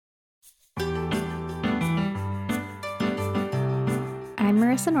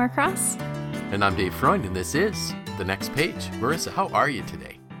Marisa Norcross. And I'm Dave Freund, and this is The Next Page. Marisa, how are you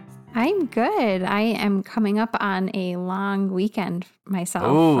today? I'm good. I am coming up on a long weekend myself.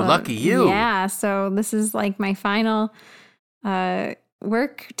 Oh, lucky you. Yeah, so this is like my final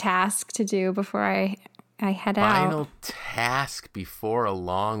work task to do before I head out. Final task before a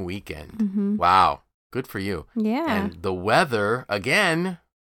long weekend. Mm-hmm. Wow, good for you. Yeah. And the weather, again,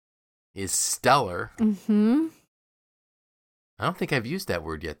 is stellar. Mm-hmm. I don't think I've used that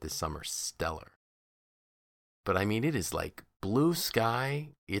word yet this summer, stellar. But I mean, it is like blue sky.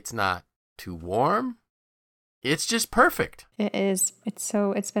 It's not too warm. It's just perfect. It is.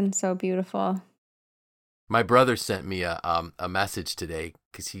 It's been so beautiful. My brother sent me a message today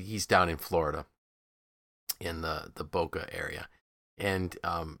because he's down in Florida in the Boca area. And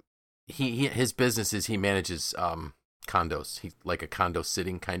his business is he manages condos. He's like a condo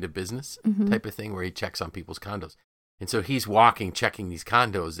sitting kind of business type of thing where he checks on people's condos. And so he's walking, checking these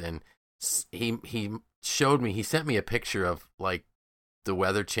condos, and he showed me, he sent me a picture of like the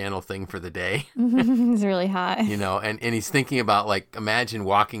Weather Channel thing for the day. It's really hot. You know, and he's thinking about like, imagine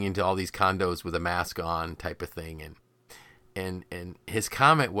walking into all these condos with a mask on type of thing. And his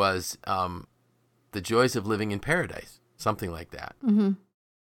comment was the joys of living in paradise, something like that. Mm-hmm.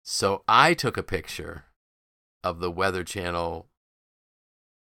 So I took a picture of the Weather Channel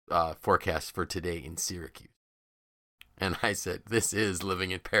forecast for today in Syracuse. And I said, this is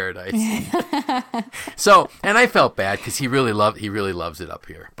living in paradise. So, and I felt bad because he really loves it up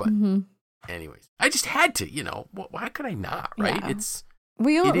here. But anyways, I just had to, you know, why could I not, right?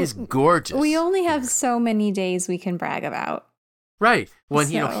 Yeah. It is gorgeous. We only have so many days we can brag about. Right. Well,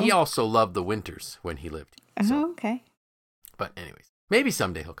 you know, he also loved the winters when he lived. So. Oh, okay. But anyways, maybe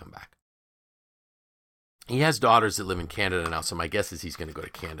someday he'll come back. He has daughters that live in Canada now, so my guess is he's going to go to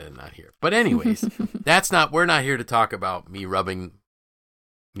Canada and not here. But anyways, we're not here to talk about me rubbing,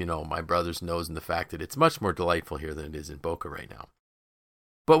 you know, my brother's nose in the fact that it's much more delightful here than it is in Boca right now.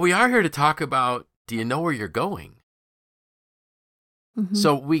 But we are here to talk about, do you know where you're going? Mm-hmm.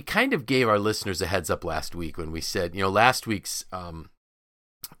 So we kind of gave our listeners a heads up last week when we said, you know, last week's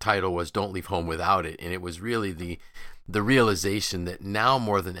title was Don't Leave Home Without It. And it was really the realization that now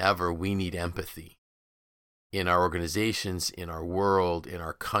more than ever, we need empathy. In our organizations, in our world, in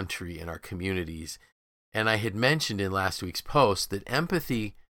our country, in our communities. And I had mentioned in last week's post that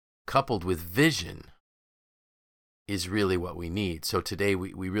empathy coupled with vision is really what we need. So today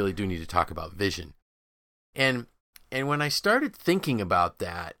we really do need to talk about vision. And when I started thinking about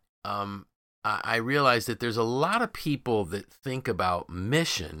that, I realized that there's a lot of people that think about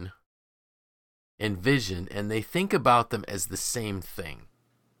mission and vision, and they think about them as the same thing.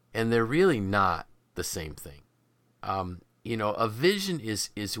 And they're really not the same thing. You know, a vision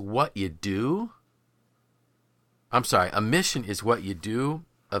is what you do. I'm sorry, a mission is what you do.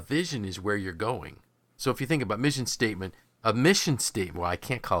 A vision is where you're going. So if you think about a mission statement, well, I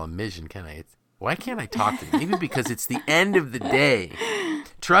can't call a mission, can I? Why can't I talk to them? Maybe because it's the end of the day.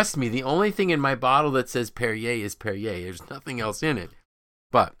 Trust me, the only thing in my bottle that says Perrier is Perrier. There's nothing else in it.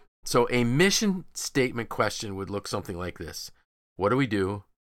 But, so a mission statement question would look something like this. What do we do?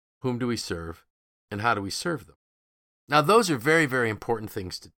 Whom do we serve? And how do we serve them? Now, those are very, very important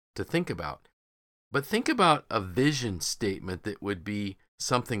things to think about. But think about a vision statement that would be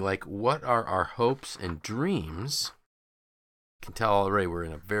something like, what are our hopes and dreams? You can tell already we're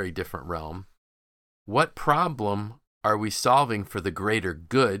in a very different realm. What problem are we solving for the greater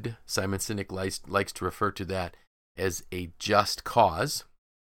good? Simon Sinek likes to refer to that as a just cause.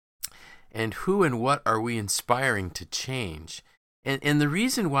 And who and what are we inspiring to change? And the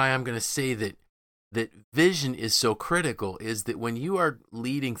reason why I'm going to say that vision is so critical is that when you are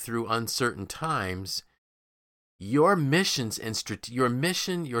leading through uncertain times, your missions and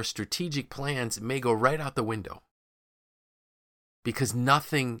your strategic plans may go right out the window because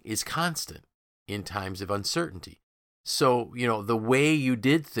nothing is constant in times of uncertainty. So, you know, the way you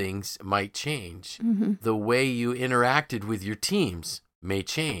did things might change. Mm-hmm. The way you interacted with your teams may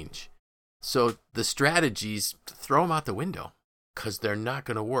change. So the strategies, throw them out the window because they're not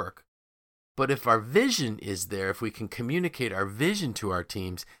going to work. But if our vision is there, if we can communicate our vision to our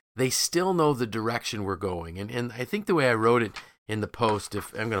teams, they still know the direction we're going. And I think the way I wrote it in the post,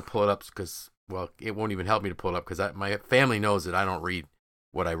 if I'm going to pull it up because, well, it won't even help me to pull it up because my family knows that I don't read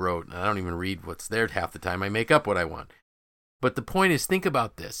what I wrote. And I don't even read what's there half the time. I make up what I want. But the point is, think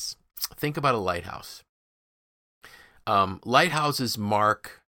about this. Think about a lighthouse. Lighthouses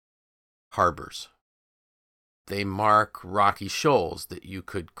mark harbors. They mark rocky shoals that you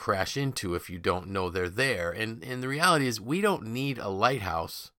could crash into if you don't know they're there. And the reality is we don't need a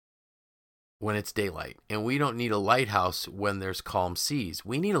lighthouse when it's daylight. And we don't need a lighthouse when there's calm seas.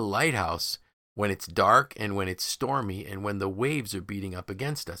 We need a lighthouse when it's dark and when it's stormy and when the waves are beating up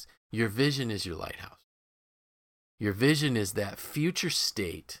against us. Your vision is your lighthouse. Your vision is that future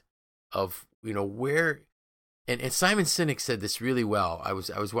state of, where, and Simon Sinek said this really well. I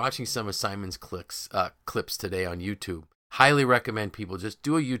was watching some of Simon's clips today on YouTube. Highly recommend people just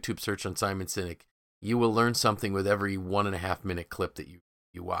do a YouTube search on Simon Sinek. You will learn something with every 1.5 minute clip that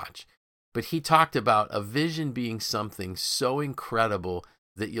you watch. But he talked about a vision being something so incredible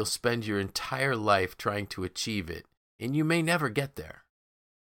that you'll spend your entire life trying to achieve it, and you may never get there.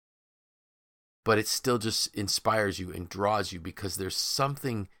 But it still just inspires you and draws you because there's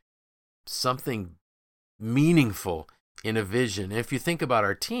something meaningful in a vision. And if you think about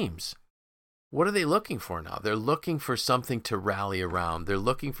our teams, what are they looking for now? They're looking for something to rally around. They're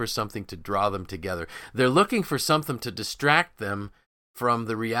looking for something to draw them together. They're looking for something to distract them from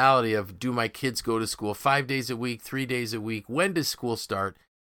the reality of, do my kids go to school 5 days a week, 3 days a week? When does school start?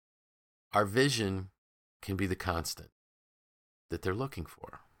 Our vision can be the constant that they're looking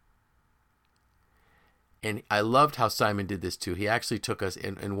for. And I loved how Simon did this too. He actually took us,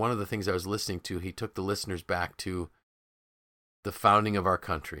 and one of the things I was listening to, he took the listeners back to the founding of our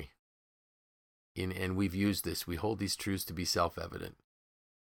country. And we've used this. We hold these truths to be self-evident.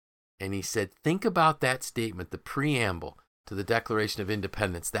 And he said, think about that statement, the preamble to the Declaration of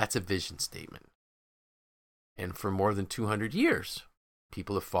Independence. That's a vision statement. And for more than 200 years,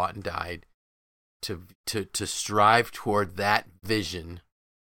 people have fought and died to strive toward that vision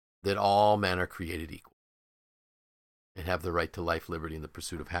that all men are created equal and have the right to life, liberty, and the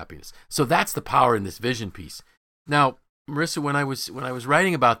pursuit of happiness. So that's the power in this vision piece. Now, Marisa, when I was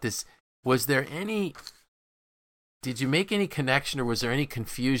writing about this, did you make any connection, or was there any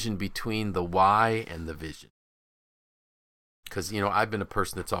confusion between the why and the vision? Because, I've been a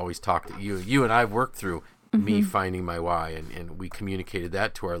person that's always talked to you. You and I've worked through me finding my why, and we communicated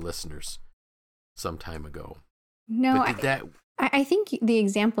that to our listeners some time ago. No, I think the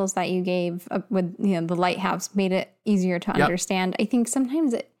examples that you gave with the lighthouse made it easier to understand. I think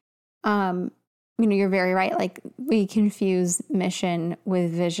sometimes you're very right. Like, we confuse mission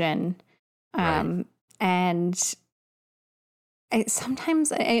with vision, Right. And sometimes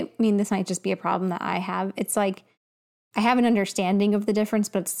this might just be a problem that I have. It's like I have an understanding of the difference,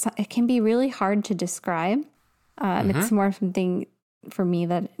 but it can be really hard to describe. It's more something for me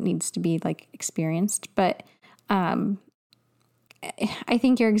that needs to be like experienced. But I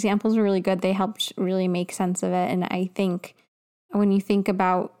think your examples were really good. They helped really make sense of it. And I think when you think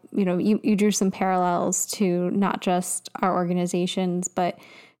about, you drew some parallels to not just our organizations, but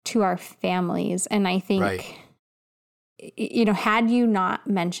to our families. And I think, Right. Had you not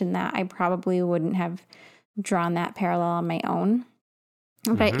mentioned that, I probably wouldn't have drawn that parallel on my own.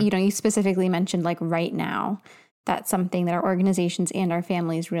 But, you specifically mentioned, like, right now, that's something that our organizations and our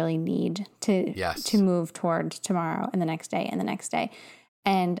families really need to move toward tomorrow and the next day and the next day.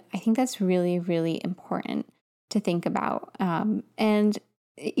 And I think that's really, really important to think about.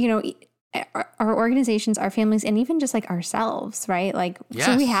 Our organizations, our families, and even just like ourselves, right? Like,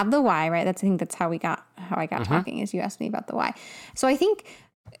 So we have the why, right? I think that's how I got talking, is you asked me about the why. So I think,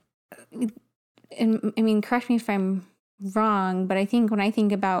 correct me if I'm wrong, but I think when I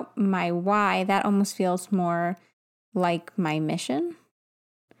think about my why, that almost feels more like my mission.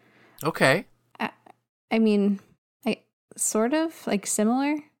 Okay. Sort of like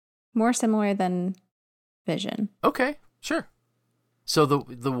more similar than vision. Okay, sure. So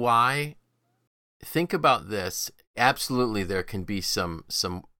the why, think about this. Absolutely, there can be some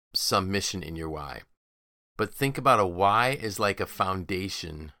mission in your why. But think about a why as like a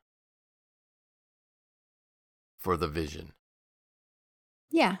foundation for the vision.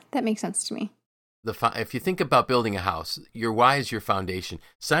 Yeah, that makes sense to me. If you think about building a house, your why is your foundation.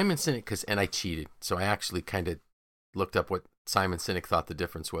 Simon Sinek, and I cheated, so I actually kind of looked up what Simon Sinek thought the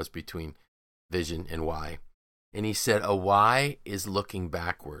difference was between vision and why. And he said a why is looking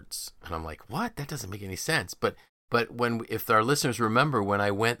backwards. And I'm like, what? That doesn't make any sense. But if our listeners remember, when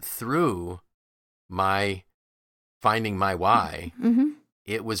I went through my finding my why,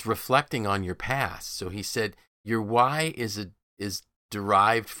 it was reflecting on your past. So he said your why is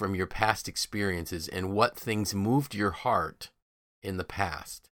derived from your past experiences and what things moved your heart in the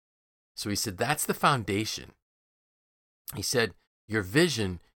past. So he said that's the foundation. He said your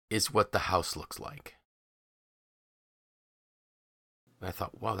vision is what the house looks like. And I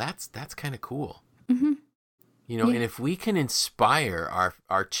thought, wow, that's kind of cool. And if we can inspire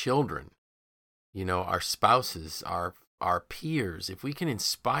our children, our spouses, our peers, if we can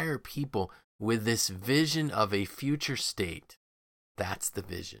inspire people with this vision of a future state, that's the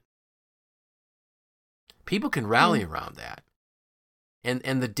vision. People can rally around that.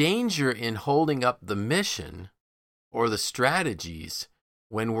 And the danger in holding up the mission or the strategies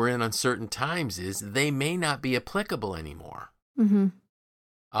when we're in uncertain times is they may not be applicable anymore. Mm-hmm.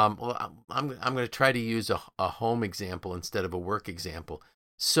 Well, I'm going to try to use a home example instead of a work example.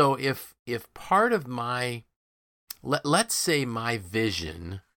 So if part of my, let's say my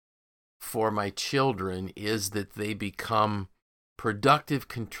vision for my children is that they become productive,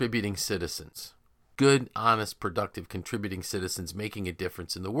 contributing citizens, good, honest, productive, contributing citizens making a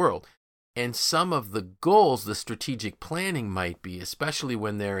difference in the world. And some of the goals, the strategic planning might be, especially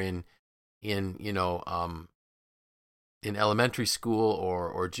when they're in elementary school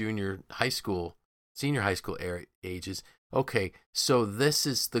or junior high school, senior high school ages. Okay, so this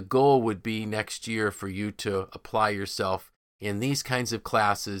is the goal would be next year for you to apply yourself in these kinds of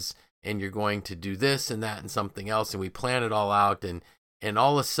classes, and you're going to do this and that and something else, and we plan it all out, and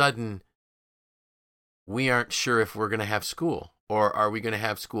all of a sudden we aren't sure if we're going to have school, or are we going to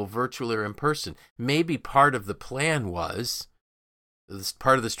have school virtually or in person. Maybe part of the plan was,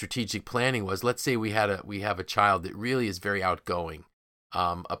 part of the strategic planning was, let's say we have a child that really is very outgoing,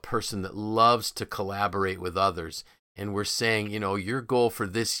 a person that loves to collaborate with others, and we're saying, your goal for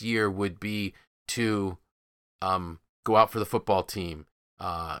this year would be to go out for the football team,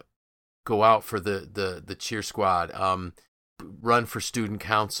 go out for the cheer squad, run for student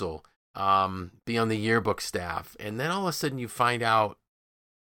council, be on the yearbook staff. And then all of a sudden you find out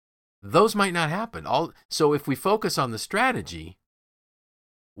those might not happen. So if we focus on the strategy,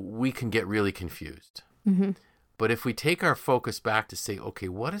 we can get really confused. Mm-hmm. But if we take our focus back to say, okay,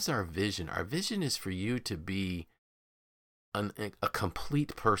 what is our vision? Our vision is for you to be a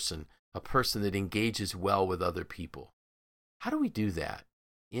complete person, a person that engages well with other people. How do we do that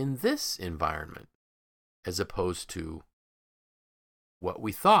in this environment as opposed to what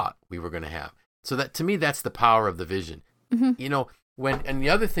we thought we were going to have? So that, to me, that's the power of the vision. Mm-hmm. And the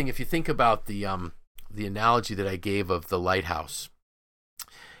other thing, if you think about the analogy that I gave of the lighthouse,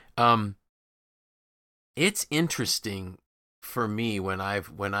 it's interesting for me when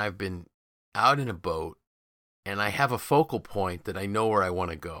I've been out in a boat and I have a focal point that I know where I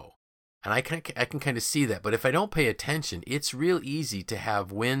want to go. And I can kind of see that. But if I don't pay attention, it's real easy to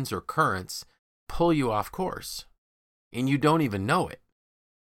have winds or currents pull you off course. And you don't even know it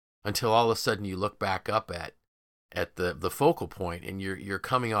until all of a sudden you look back up at the focal point and you're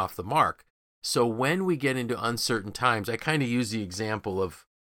coming off the mark. So when we get into uncertain times, I kind of use the example of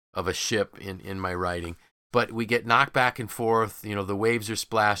a ship in my writing, but we get knocked back and forth. The waves are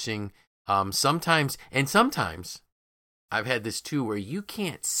splashing. Sometimes I've had this too, where you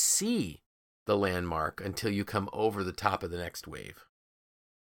can't see the landmark until you come over the top of the next wave.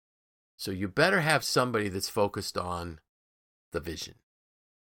 So you better have somebody that's focused on the vision,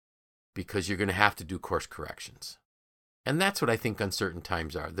 because you're going to have to do course corrections. And that's what I think uncertain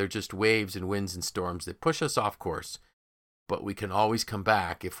times are. They're just waves and winds and storms that push us off course, but we can always come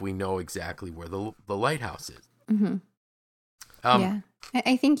back if we know exactly where the lighthouse is. Mm-hmm. Yeah.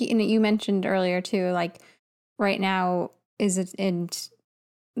 I think you mentioned earlier too, like right now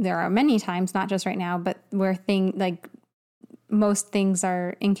there are many times, not just right now, but where most things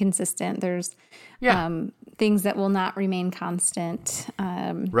are inconsistent. There's things that will not remain constant.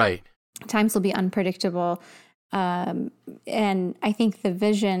 Right. Times will be unpredictable. And I think the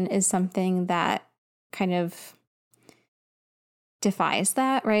vision is something that kind of defies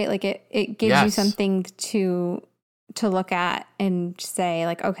that, right? Like it gives you something to look at and say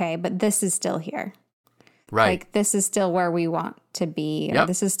like, okay, but this is still here. Right. Like this is still where we want to be, or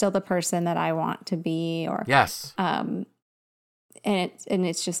this is still the person that I want to be, or and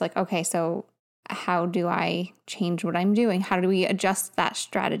it's just like, okay, so how do I change what I'm doing? How do we adjust that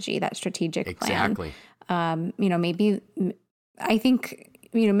strategy, that strategic plan? Exactly. Maybe I think,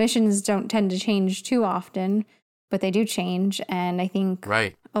 missions don't tend to change too often, but they do change. And I think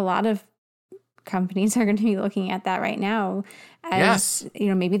a lot of companies are going to be looking at that right now as,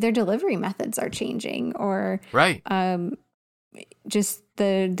 maybe their delivery methods are changing, or just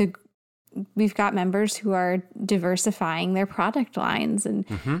we've got members who are diversifying their product lines and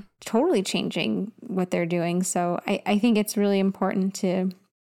totally changing what they're doing. So I think it's really important to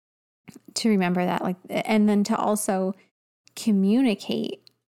remember that, and then to also communicate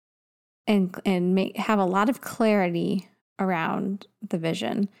and have a lot of clarity around the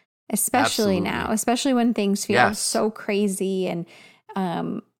vision, especially now, especially when things feel so crazy and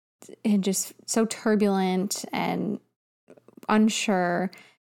just so turbulent and unsure.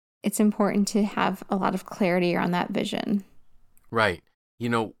 It's important to have a lot of clarity around that vision. Right.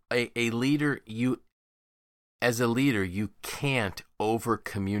 A leader, as a leader, you can't over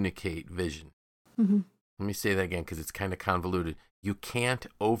communicate vision. Mm-hmm. Let me say that again because it's kind of convoluted. You can't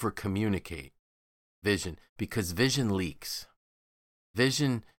over-communicate vision because vision leaks.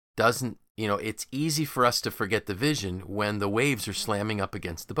 Vision doesn't, it's easy for us to forget the vision when the waves are slamming up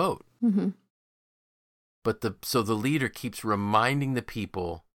against the boat. Mm-hmm. But so the leader keeps reminding the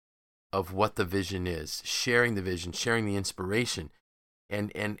people of what the vision is, sharing the vision, sharing the inspiration,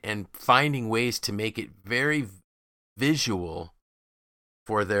 and finding ways to make it very visual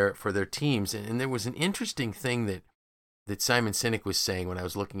for their teams. And there was an interesting thing that Simon Sinek was saying when I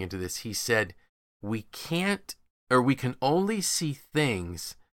was looking into this. He said, we can only see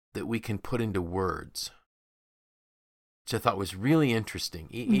things that we can put into words, which I thought was really interesting.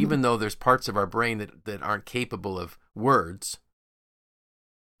 Mm-hmm. Even though there's parts of our brain that aren't capable of words,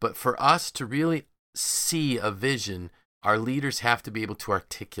 but for us to really see a vision, our leaders have to be able to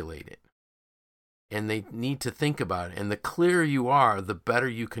articulate it. And they need to think about it. And the clearer you are, the better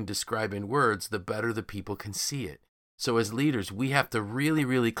you can describe in words, the better the people can see it. So as leaders, we have to really,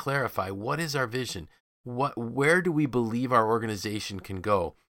 really clarify, what is our vision? Where do we believe our organization can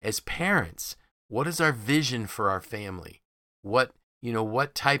go? As parents, what is our vision for our family? What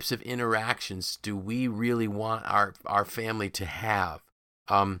types of interactions do we really want our family to have?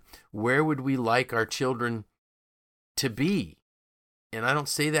 Where would we like our children to be? And I don't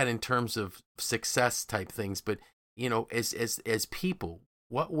say that in terms of success type things, but as people,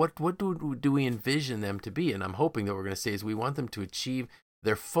 what do we envision them to be? And I'm hoping that what we're going to say is we want them to achieve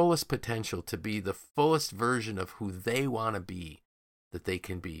their fullest potential, to be the fullest version of who they want to be, that they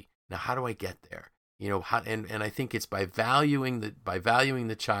can be. Now, how do I get there? And I think it's by valuing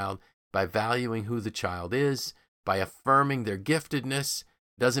the child, by valuing who the child is, by affirming their giftedness.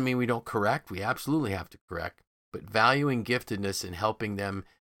 Doesn't mean we don't correct. We absolutely have to correct, but valuing giftedness and helping them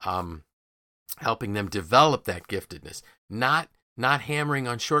develop that giftedness, not hammering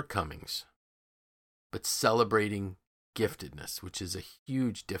on shortcomings, but celebrating giftedness, which is a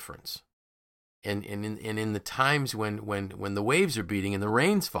huge difference. And in the times when the waves are beating and the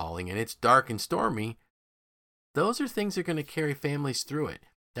rain's falling and it's dark and stormy, those are things that are going to carry families through it.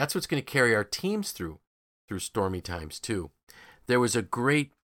 That's what's going to carry our teams through stormy times too. There was a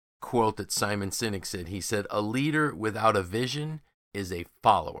great quote that Simon Sinek said. He said, "A leader without a vision is a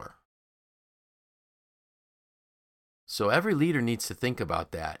follower." So every leader needs to think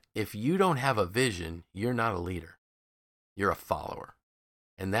about that. If you don't have a vision, you're not a leader. You're a follower.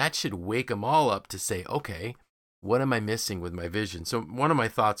 And that should wake them all up to say, okay, what am I missing with my vision? So one of my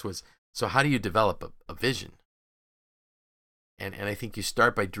thoughts was, so how do you develop a vision? And I think you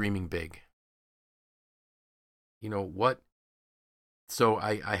start by dreaming big. So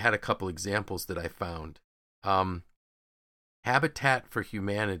I had a couple examples that I found. Habitat for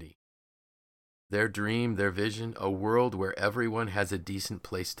Humanity. Their dream, their vision, a world where everyone has a decent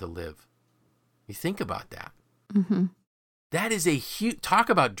place to live. You think about that. Mm-hmm. That is a huge, talk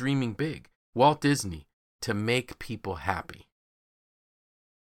about dreaming big. Walt Disney, to make people happy.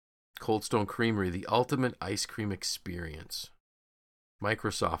 Cold Stone Creamery, the ultimate ice cream experience.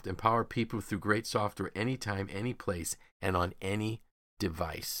 Microsoft, empower people through great software anytime, any place, and on any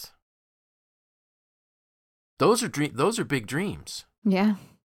device. Those are big dreams. Yeah.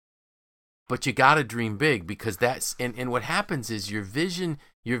 But you got to dream big, because that's, and what happens is your vision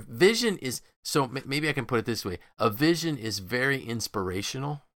is, so maybe I can put it this way. A vision is very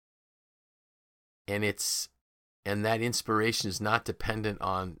inspirational, and that inspiration is not dependent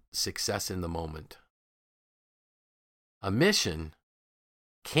on success in the moment. A mission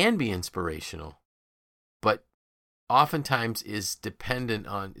can be inspirational, but oftentimes is dependent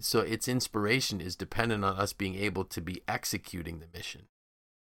on, so its inspiration is dependent on us being able to be executing the mission.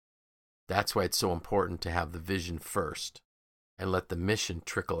 That's why it's so important to have the vision first and let the mission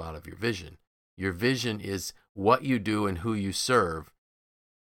trickle out of your vision. Your vision is what you do and who you serve.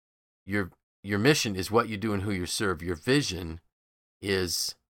 Your mission is what you do and who you serve. Your vision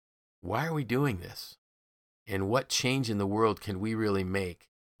is, why are we doing this? And what change in the world can we really make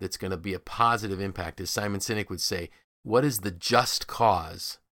that's going to be a positive impact? As Simon Sinek would say, what is the just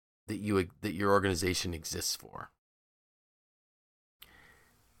cause that your organization exists for?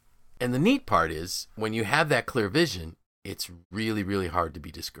 And the neat part is, when you have that clear vision, it's really, really hard to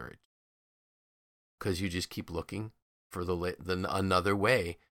be discouraged, because you just keep looking for another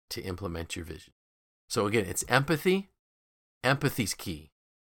way to implement your vision. So again, it's empathy. Empathy's key.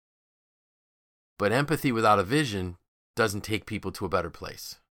 But empathy without a vision doesn't take people to a better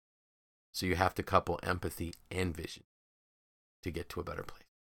place. So you have to couple empathy and vision to get to a better place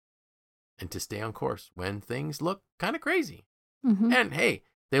and to stay on course when things look kind of crazy. Mm-hmm. And hey,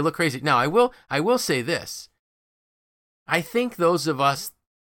 they look crazy. Now, I will say this. I think those of us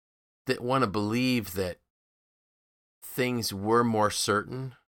that want to believe that things were more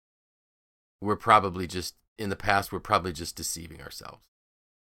certain, we're probably just, in the past, we're probably just deceiving ourselves.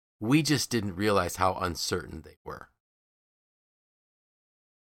 We just didn't realize how uncertain they were.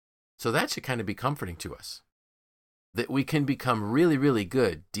 So that should kind of be comforting to us, that we can become really, really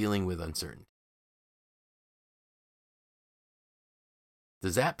good dealing with uncertainty.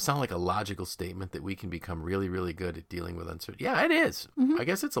 Does that sound like a logical statement, that we can become really, really good at dealing with uncertainty? Yeah, it is. Mm-hmm. I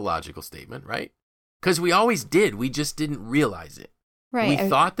guess it's a logical statement, right? Because we always did. We just didn't realize it. Right. We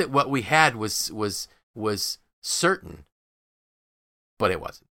thought that what we had was certain, but it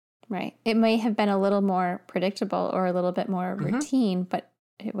wasn't. Right. It may have been a little more predictable or a little bit more routine, but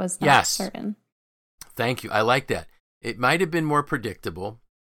it was not certain. Thank you. I like that. It might have been more predictable.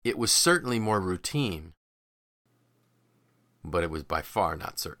 It was certainly more routine, but it was by far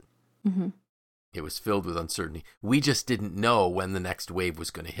not certain. Mm-hmm. It was filled with uncertainty. We just didn't know when the next wave was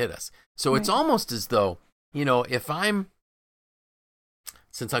going to hit us. So it's almost as though, since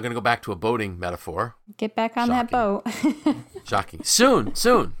I'm going to go back to a boating metaphor. Get back on that boat. Shocking. Soon.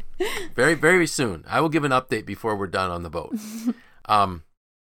 Very, very soon. I will give an update before we're done on the boat.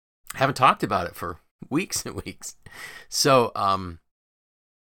 Haven't talked about it for weeks and weeks. So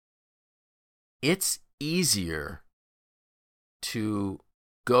it's easier to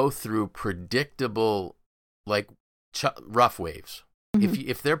go through predictable, like rough waves. Mm-hmm.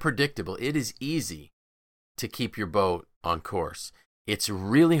 If they're predictable, it is easy to keep your boat on course. It's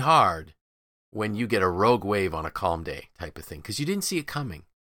really hard when you get a rogue wave on a calm day type of thing, because you didn't see it coming.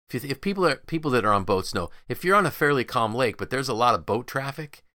 If people that are on boats know, if you're on a fairly calm lake, but there's a lot of boat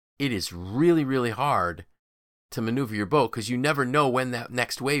traffic, it is really, really hard to maneuver your boat, because you never know when that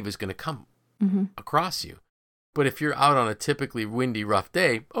next wave is going to come across you. But if you're out on a typically windy, rough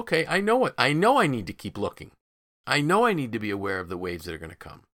day, okay, I know I need to keep looking. I know I need to be aware of the waves that are going to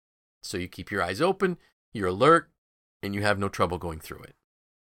come. So you keep your eyes open, you're alert, and you have no trouble going through it.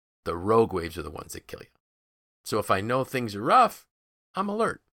 The rogue waves are the ones that kill you. So if I know things are rough, I'm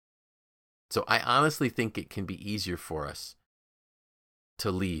alert. So I honestly think it can be easier for us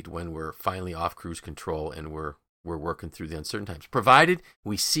to lead when we're finally off cruise control and we're working through the uncertain times. Provided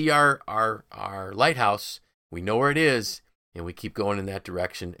we see our lighthouse, we know where it is, and we keep going in that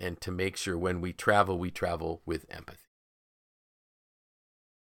direction, and to make sure when we travel with empathy.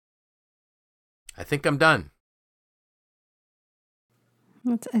 I think I'm done.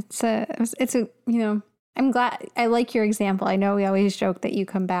 It's I'm glad. I like your example. I know we always joke that you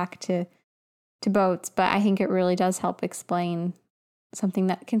come back to boats, but I think it really does help explain something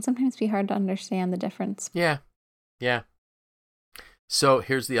that can sometimes be hard to understand the difference. Yeah. So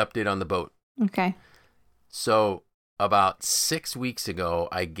here's the update on the boat. Okay. So about 6 weeks ago,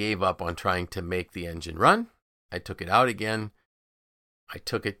 I gave up on trying to make the engine run. I took it out again. I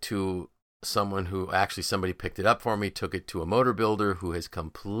took it to somebody picked it up for me, took it to a motor builder who has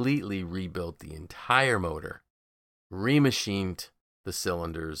completely rebuilt the entire motor, remachined the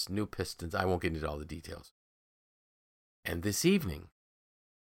cylinders, new pistons. I won't get into all the details. And this evening,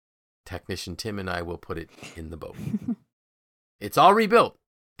 technician Tim and I will put it in the boat. It's all rebuilt,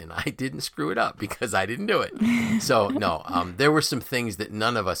 and I didn't screw it up because I didn't do it. So no, there were some things that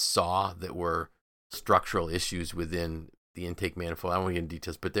none of us saw that were structural issues within the intake manifold. I don't want to get into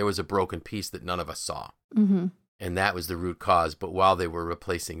details, but there was a broken piece that none of us saw. Mm-hmm. And that was the root cause. But while they were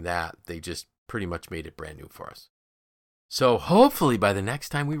replacing that, they just pretty much made it brand new for us. So hopefully by the next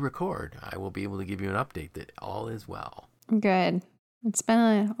time we record, I will be able to give you an update that all is well. Good. It's been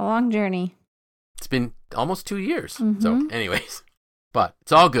a long journey. It's been almost 2 years. Mm-hmm. So anyways, but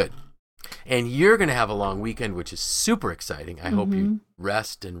it's all good. And you're going to have a long weekend, which is super exciting. I hope you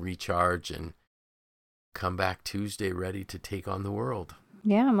rest and recharge and come back Tuesday ready to take on the world.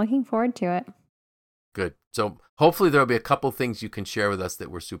 Yeah, I'm looking forward to it. Good. So hopefully there'll be a couple things you can share with us that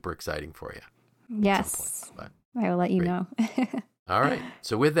were super exciting for you. Yes. I will let you know. All right.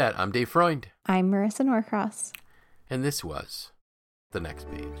 So with that, I'm Dave Freund. I'm Marisa Norcross. And this was The Next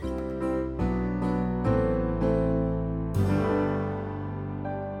Page.